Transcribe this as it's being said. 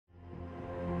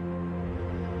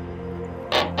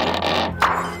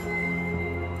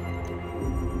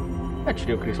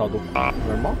tirei o cristal do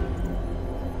normal.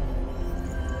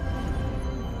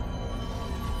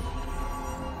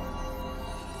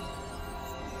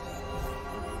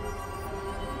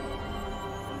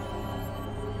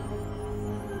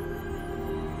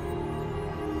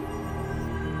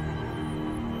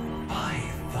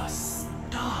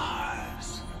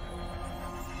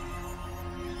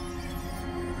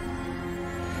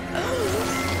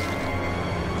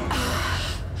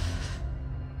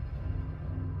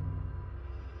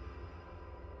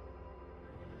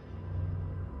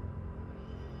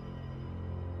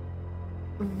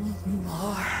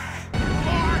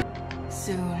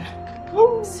 Soon.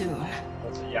 Soon.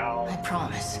 I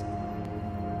promise.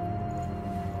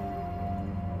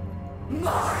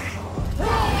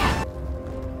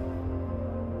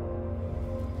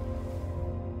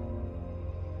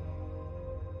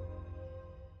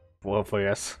 Porra, foi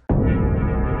essa?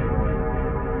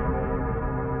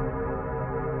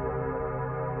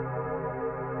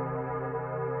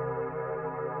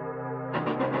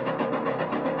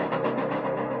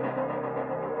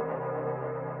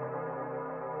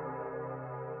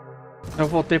 Eu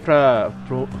voltei pro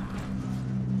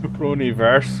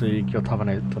universo e que eu tava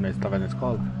tava na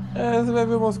escola. É, você vai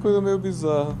ver umas coisas meio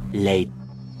bizarras. Hey,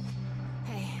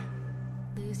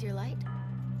 lose your light?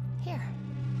 Here,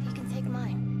 you can take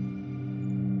mine.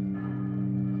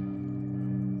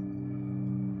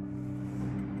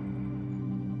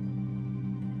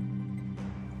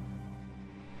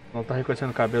 Não tá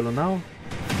reconhecendo o cabelo, não?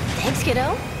 Thanks, kiddo.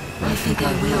 I think I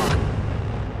will.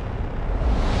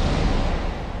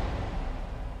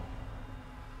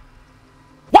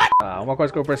 Uma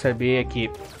coisa que eu percebi é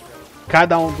que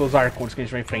cada um dos arcontes que a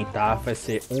gente vai enfrentar vai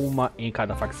ser uma em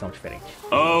cada facção diferente.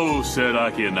 Oh,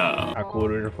 será que não? A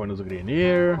coruja foi nos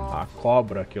Grenier, a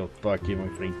cobra que eu tô aqui vou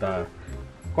enfrentar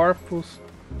Corpus.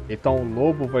 Então o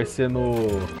lobo vai ser no...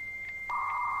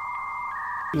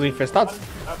 Os infestados?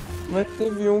 Mas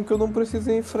teve um que eu não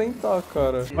precisei enfrentar,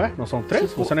 cara. Ué, não são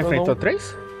três? Tipo, você não enfrentou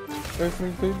três? Eu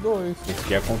enfrentei dois. O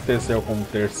que aconteceu com o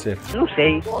terceiro? Não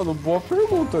sei. Mano, boa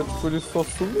pergunta. Tipo, ele só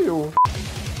sumiu.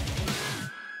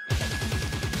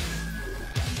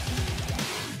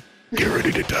 Get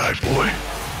ready to die, boy.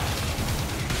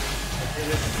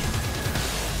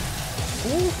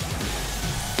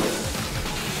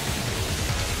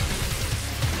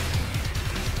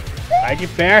 Sai de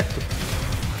perto!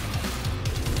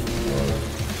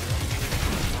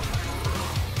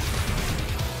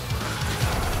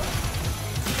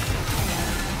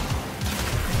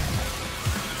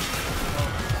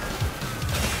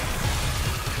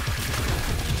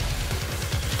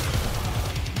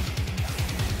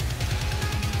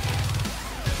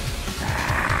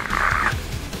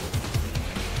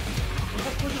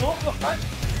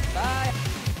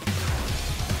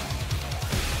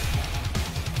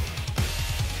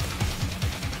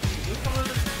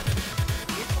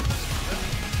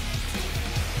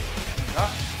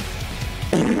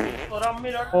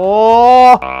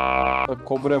 Oh! A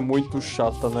cobra é muito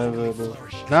chata, né, velho?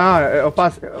 Não, eu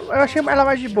achei ela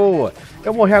mais de boa.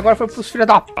 Eu morri agora foi pros filhos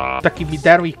da puta que me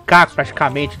deram IK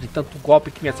praticamente, de tanto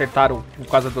golpe que me acertaram por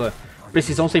causa da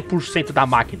precisão 100% da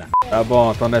máquina. Tá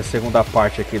bom, tô nessa segunda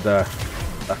parte aqui da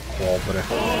cobra.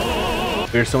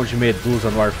 Versão de Medusa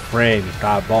no Warframe,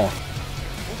 tá bom.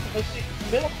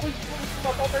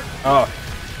 Ó,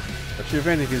 tô te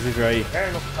vendo invisível aí.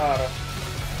 Cara.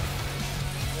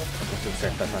 Não consigo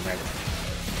acertar essa merda.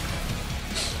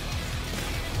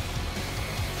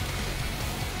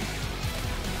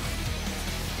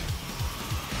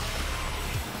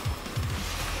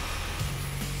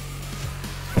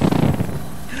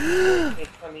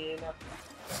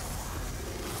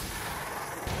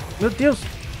 Meu Deus!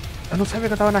 Eu não sabia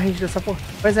que eu tava na range dessa porra.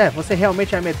 Pois é, você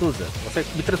realmente é a Medusa. Você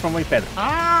me transformou em pedra.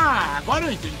 Ah, agora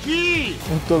eu entendi!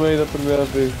 Eu também da primeira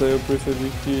vez, daí eu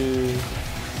percebi que...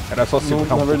 Era só segurar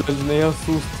na um pouco. verdade nem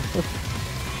assusta.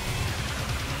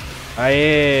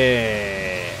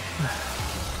 Aê!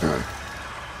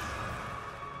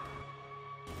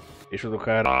 Bicho do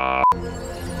cara.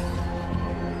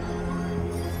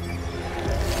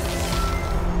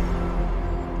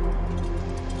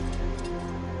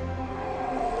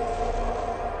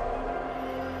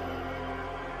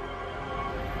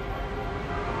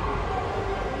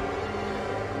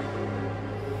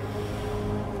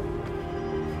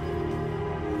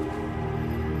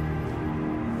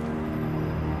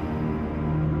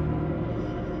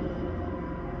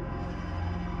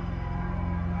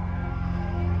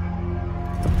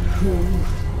 Who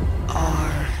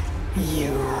are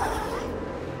you?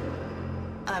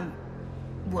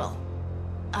 Well,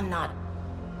 I'm not.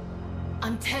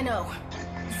 I'm Tenno,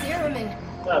 Zeraman,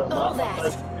 all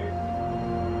that.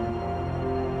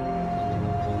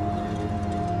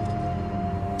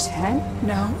 10?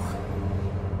 No.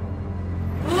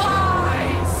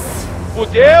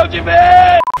 Fudeu de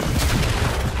vez!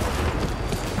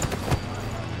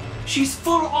 She's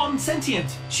full on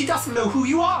sentient. She doesn't know who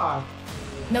you are.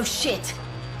 No shit.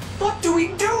 What do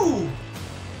we do?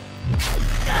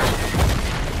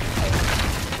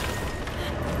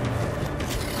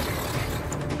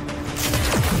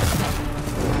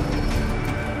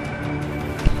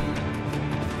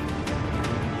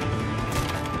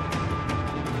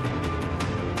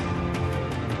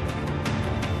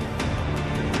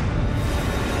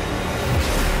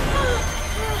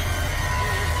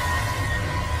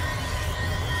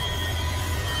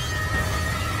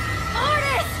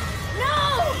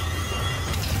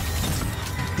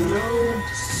 Don't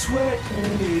sweat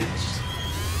it.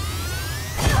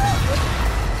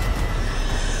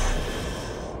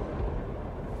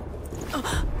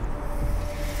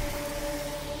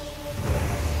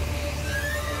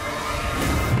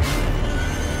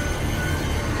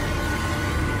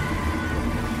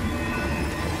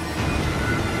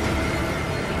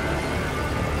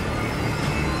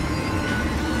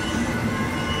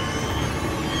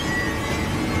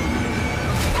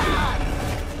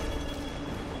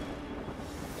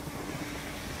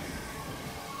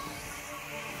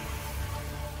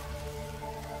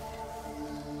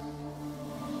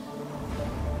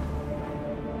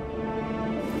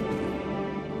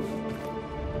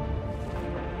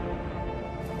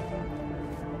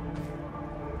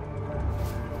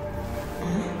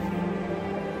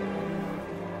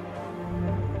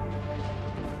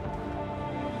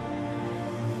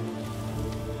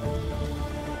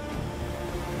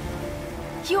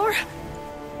 You're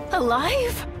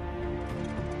alive?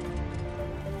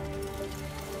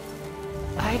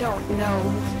 I don't know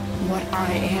what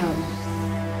I am,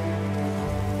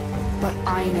 but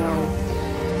I know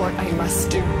what I must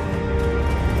do.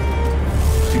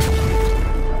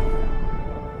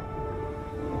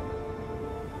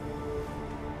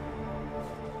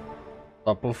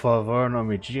 Só por favor, não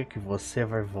me diga que você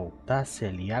vai voltar a se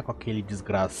aliar com aquele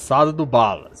desgraçado do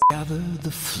Balas. Gather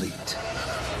the fleet.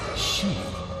 She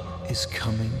is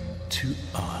coming to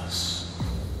us.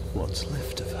 What's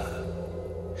left of her.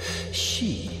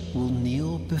 She will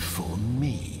kneel before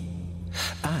me,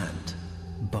 and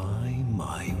by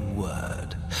my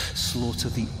word, slaughter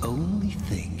the only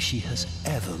thing she has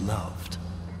ever loved.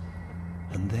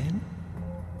 And then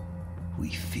we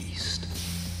feast.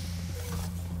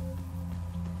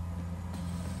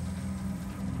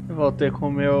 Eu voltei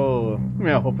com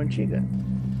minha roupa antiga.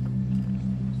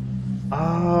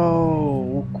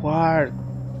 Oh, o quarto.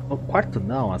 O quarto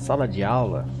não, a sala de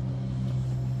aula.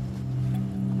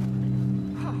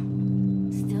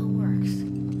 Still works.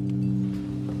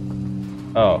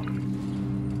 Oh.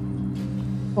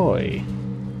 Oi.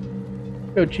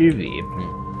 Eu te vi.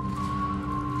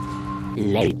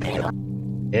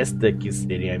 Esta aqui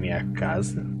seria a minha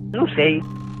casa? Não sei.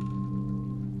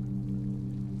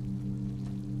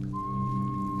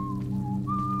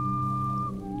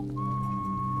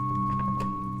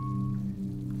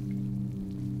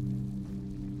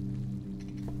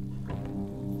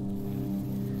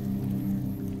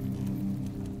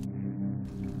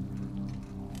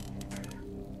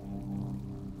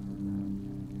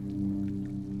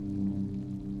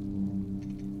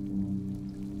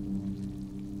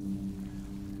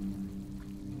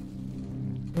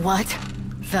 What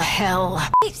the hell?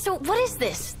 Wait, so what is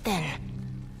this, then?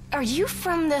 Are you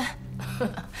from the...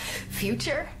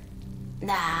 future?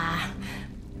 Nah,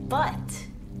 but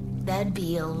that'd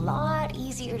be a lot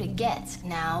easier to get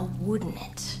now, wouldn't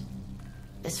it?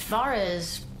 As far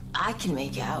as I can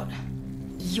make out,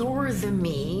 you're the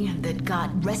me that got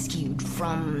rescued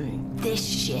from this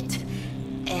shit,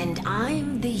 and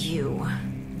I'm the you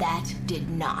that did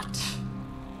not.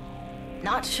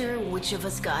 Not sure which of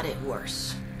us got it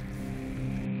worse.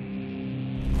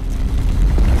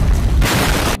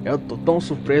 Eu tô tão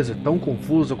surpreso e tão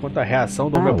confuso quanto a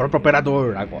reação do meu próprio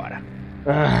operador agora.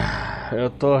 Eu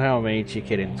tô realmente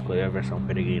querendo escolher a versão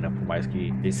peregrina, por mais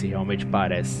que esse realmente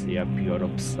parece a pior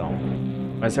opção.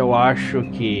 Mas eu acho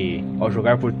que, ao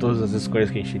jogar por todas as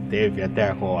escolhas que a gente teve até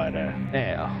agora,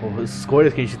 as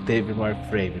escolhas que a gente teve no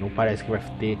Warframe, não parece que vai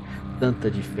ter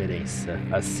tanta diferença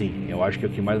assim. Eu acho que o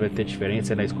que mais vai ter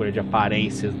diferença é na escolha de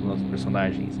aparências dos nossos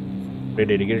personagens. No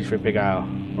peregrino a gente vai pegar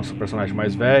nosso personagem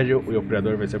mais velho e o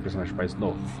operador vai ser o personagem mais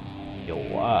novo.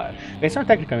 Eu acho. Pensando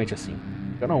tecnicamente assim,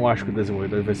 eu não acho que o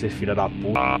desenvolvedor vai ser filha da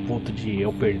puta a ponto de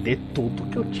eu perder tudo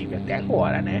que eu tive até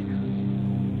agora, né?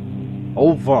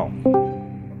 Ou vão.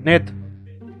 Neto,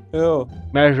 Eu.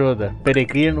 me ajuda.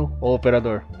 Peregrino ou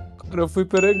operador? Eu fui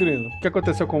peregrino. O que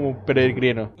aconteceu com o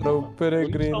peregrino? O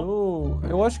peregrino,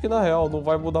 eu acho que na real não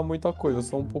vai mudar muita coisa,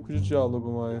 só um pouco de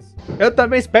diálogo, mas... Eu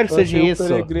também espero que seja isso. O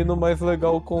peregrino mais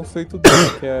legal o conceito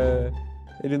dele, que é...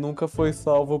 Ele nunca foi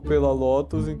salvo pela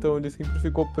Lotus, então ele sempre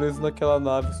ficou preso naquela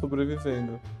nave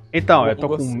sobrevivendo. Então,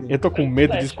 eu tô com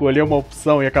medo de escolher uma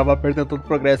opção e acabar perdendo todo o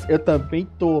progresso. Eu também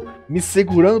tô me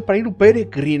segurando pra ir no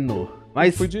peregrino.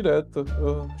 Mas... Fui direto.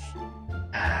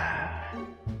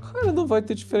 Cara, não vai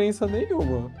ter diferença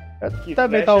nenhuma. Eu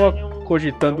também tava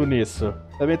cogitando nisso.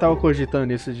 Também tava cogitando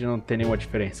nisso de não ter nenhuma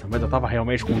diferença. Mas eu tava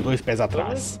realmente com 2 pés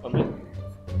atrás.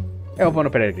 Eu vou no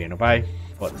peregrino, vai.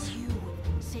 Foda-se.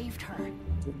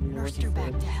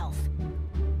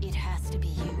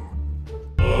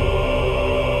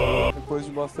 Depois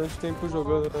de bastante tempo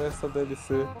jogando nessa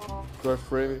DLC do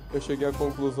Warframe, eu cheguei à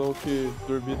conclusão que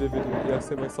dormir deveria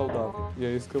ser mais saudável. E é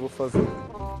isso que eu vou fazer.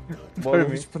 Boa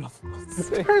noite pra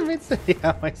você. Dormir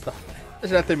seria mais saudável. Você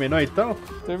já terminou então?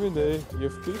 Terminei, e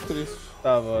eu fiquei triste.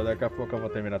 Tá bom, daqui a pouco eu vou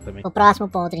terminar também. O próximo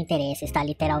ponto de interesse está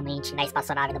literalmente na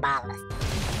espaçonave do Balas.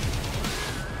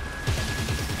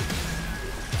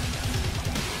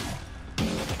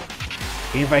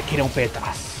 Quem vai querer um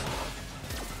pedaço?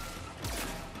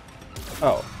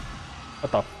 Oh.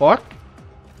 What the fuck?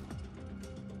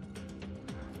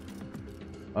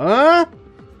 Hã?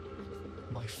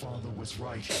 My father was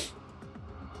right.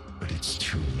 But it's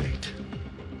too late.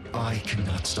 I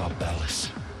cannot stop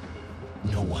Balas.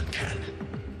 No one can.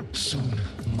 Soon,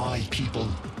 my people,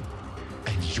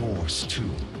 and yours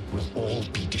too, will all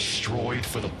be destroyed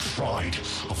for the pride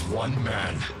of one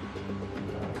man.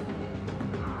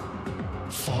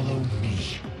 Follow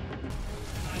me.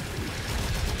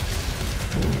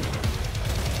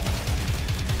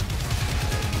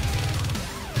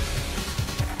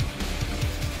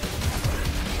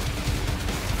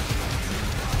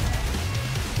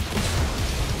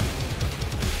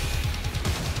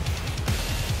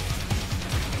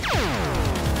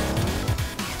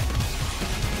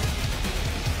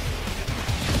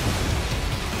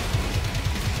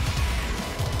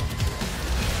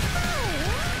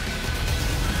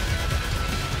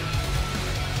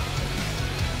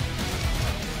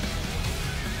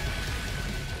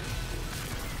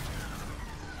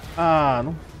 Ah,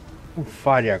 não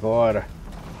fale agora.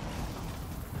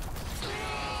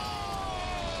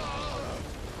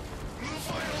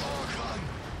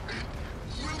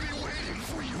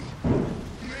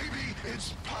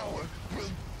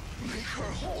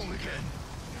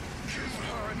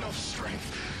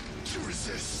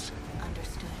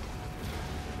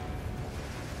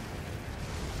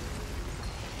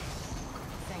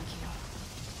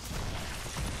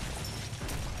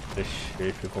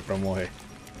 Deixei, ficou pra morrer.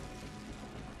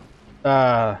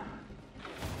 Ah.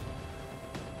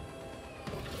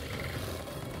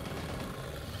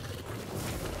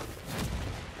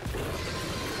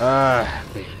 Ah.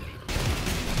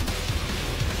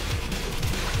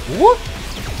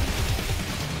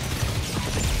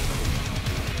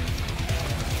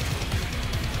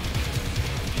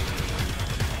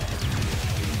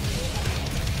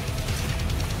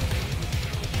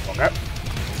 Ok.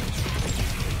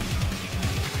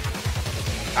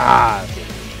 Ah,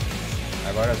 beleza.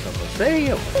 Agora é só você e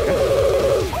eu.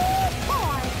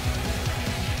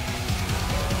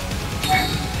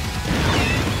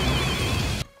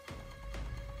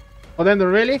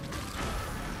 Podendo, really?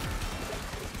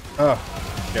 Oh,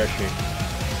 já achei.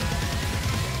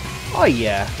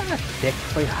 Olha, até que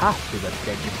foi rápido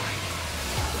até demais.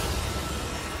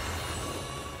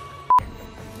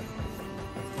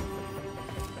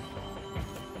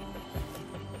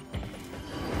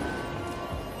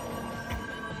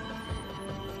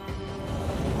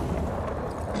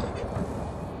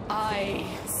 I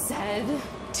said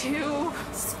to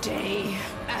stay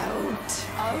out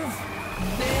of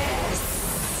this.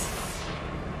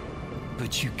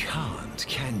 But you can't,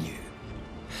 can you?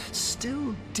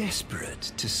 Still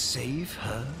desperate to save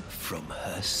her from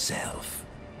herself.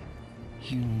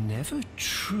 You never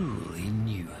truly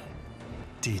knew her,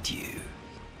 did you?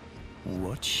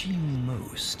 What she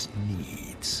most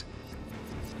needs.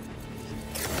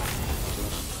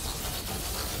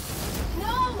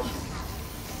 No!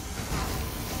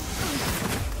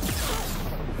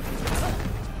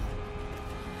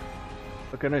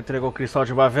 Por que não entregou o cristal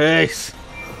de uma vez?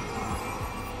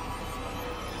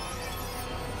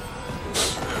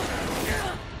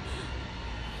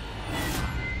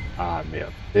 Ah,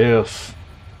 meu Deus.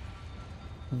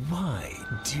 Why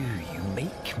do you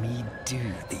make me do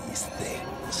these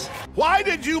things? Why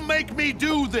did you make me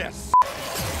do this?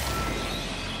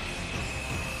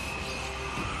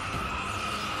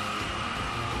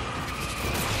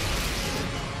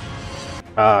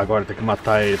 Ah, agora tem que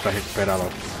matar ele pra recuperar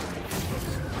logo.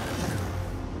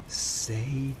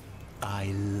 Say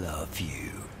I love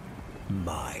you,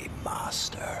 my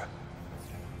master.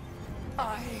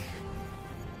 I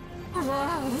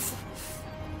love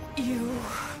you,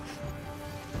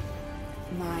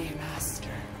 my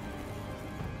master.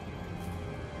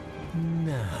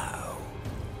 Now,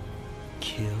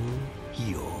 kill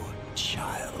your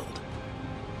child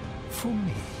for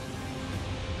me.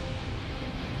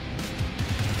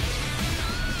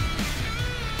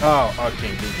 Oh, ok,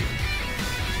 entendi.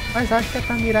 Mas acho que é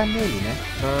pra mirar nele, né?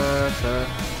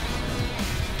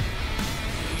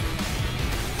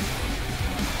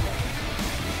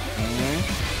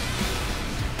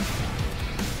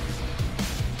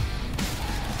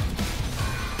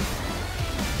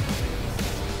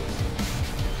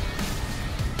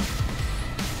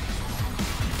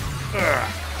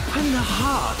 And the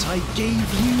heart I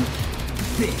gave you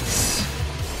this.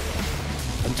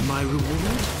 And my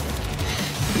reward?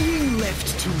 Being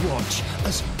left to watch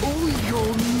as all your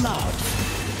love,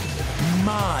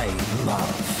 my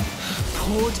love,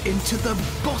 poured into the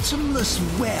bottomless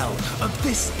well of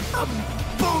this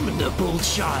abominable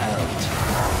child.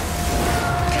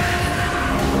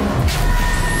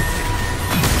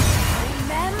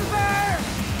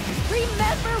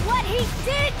 Remember what he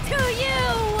did to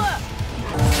you!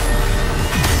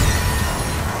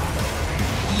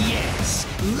 Yes,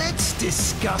 let's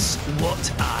discuss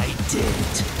what I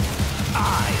did.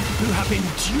 I, who have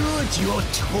endured your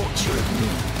torture of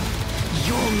me,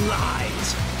 your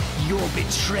lies, your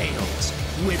betrayals,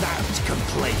 without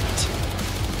complaint.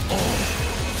 All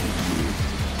for you.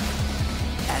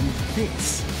 And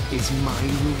this is my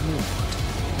reward.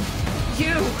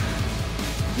 You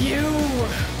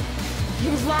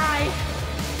lie.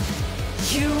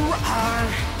 You are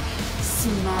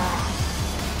small.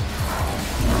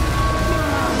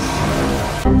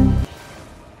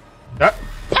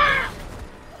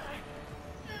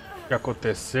 O que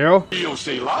aconteceu? Eu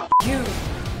sei lá. You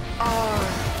are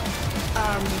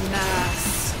a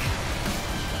mask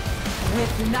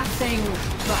with nothing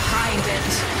behind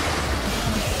it.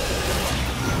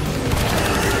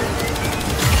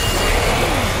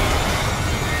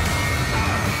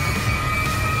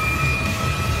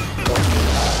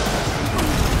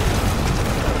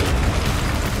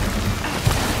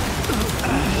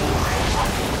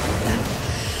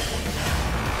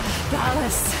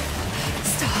 Alice,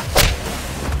 stop.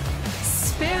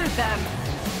 Spare them.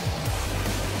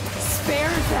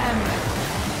 Spare them.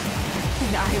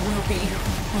 And I will be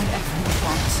whatever you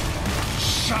want.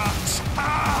 Shut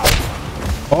up!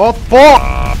 Oh,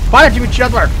 porra! Para de me tirar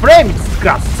do Warframe,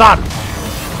 desgraçado!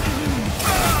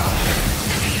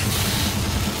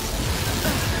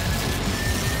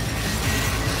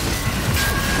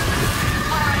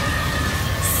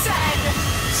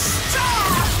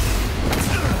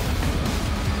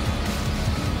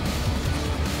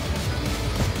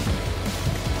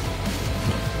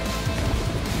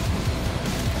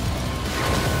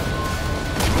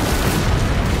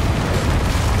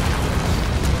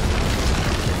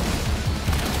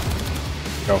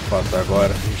 O que eu faço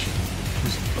agora?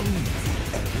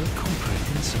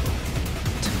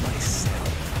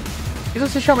 Isso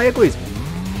se chama egoísmo.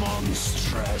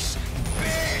 Monstrous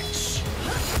bitch!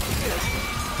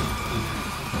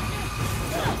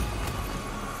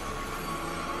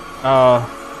 Ah,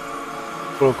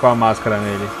 colocou a máscara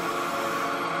nele.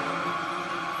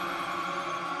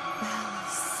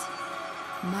 Alice,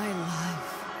 my love.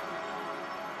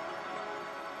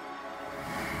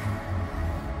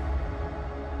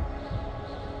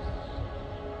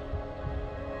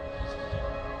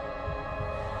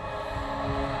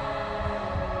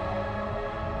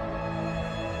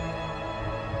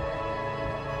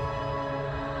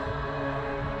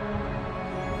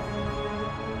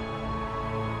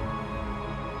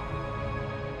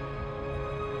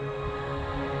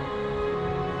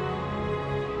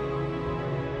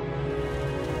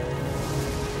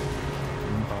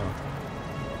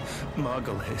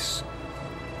 Margulis.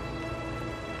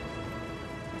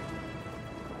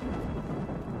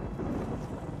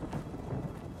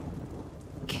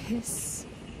 Kiss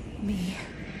me.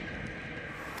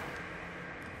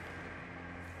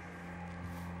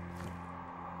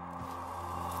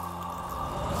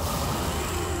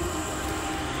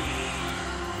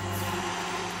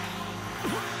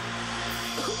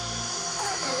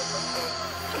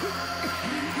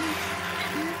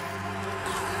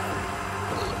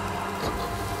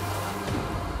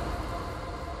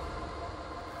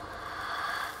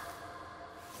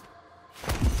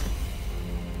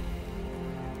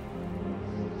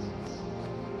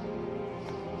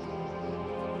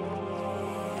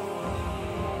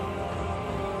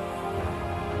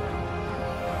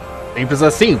 Simples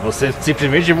assim, você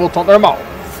simplesmente voltou ao normal.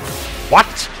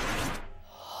 What?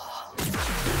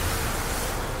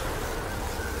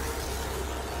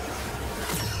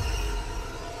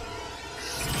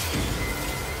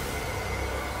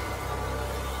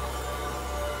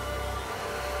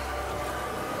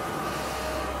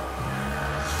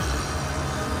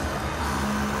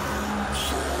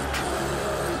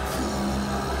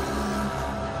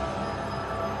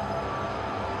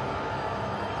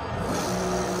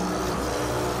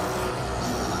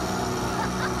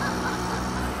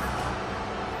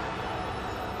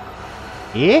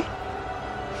 E?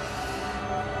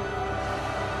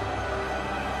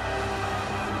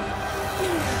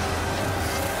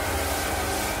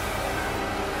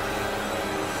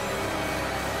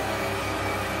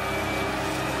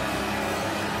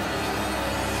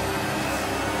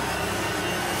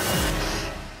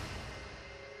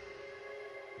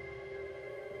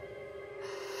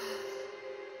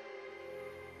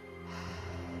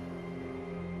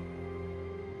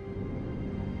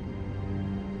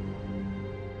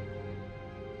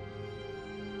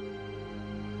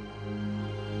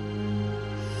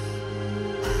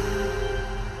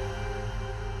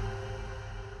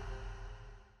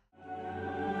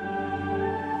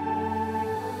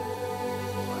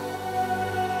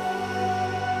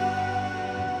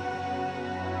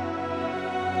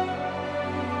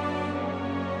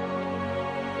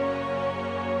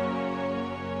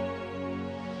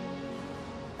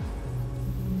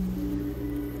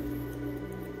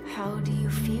 How do you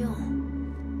feel?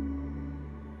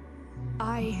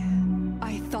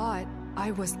 I thought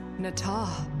I was Nata,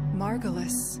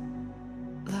 Margulis,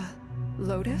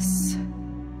 Lotus?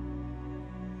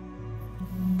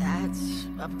 That's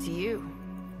up to you.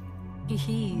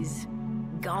 He's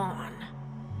gone.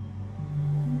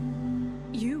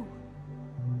 You.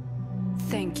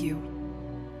 Thank you.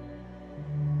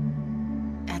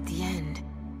 At the end,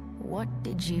 what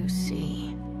did you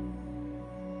see?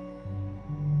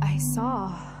 I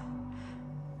saw...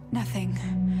 nothing.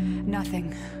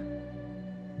 Nothing.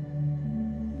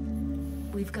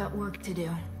 We've got work to do.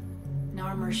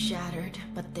 Narmer's shattered,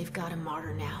 but they've got a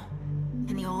martyr now.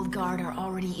 And the old guard are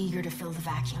already eager to fill the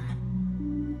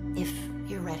vacuum. If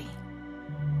you're ready.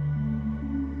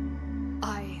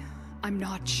 I'm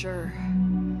not sure.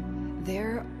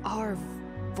 There are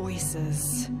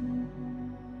voices.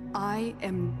 I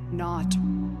am not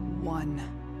one.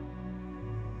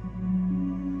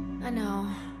 I know.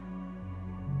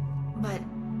 But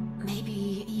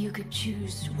maybe you could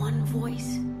choose one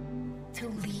voice to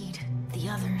lead the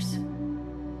others.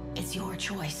 It's your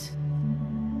choice.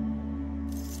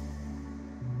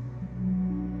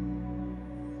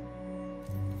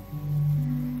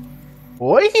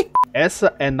 Oi?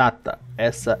 Essa é Nata,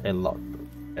 essa é Lotus,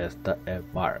 esta é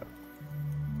Mara.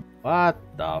 What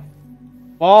the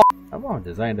fuck? Tá bom, o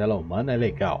design dela humana é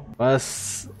legal,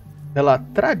 mas pela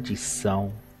tradição,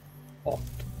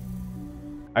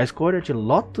 a escolha de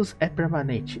Lotus é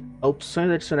permanente.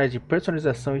 Opções adicionais de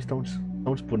personalização estão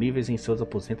disponíveis em seus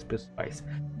aposentos pessoais.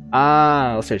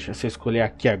 Ah, ou seja, se eu escolher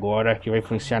aqui agora, que vai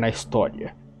influenciar na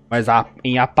história. Mas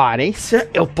em aparência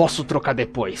eu posso trocar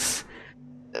depois.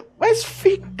 Mas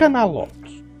fica na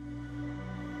Lotus.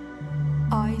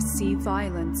 I see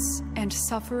violence and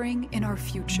suffering in our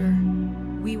future.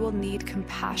 We will need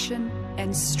compassion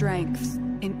and strength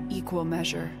in equal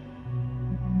measure.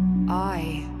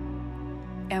 I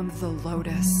am the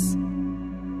Lotus.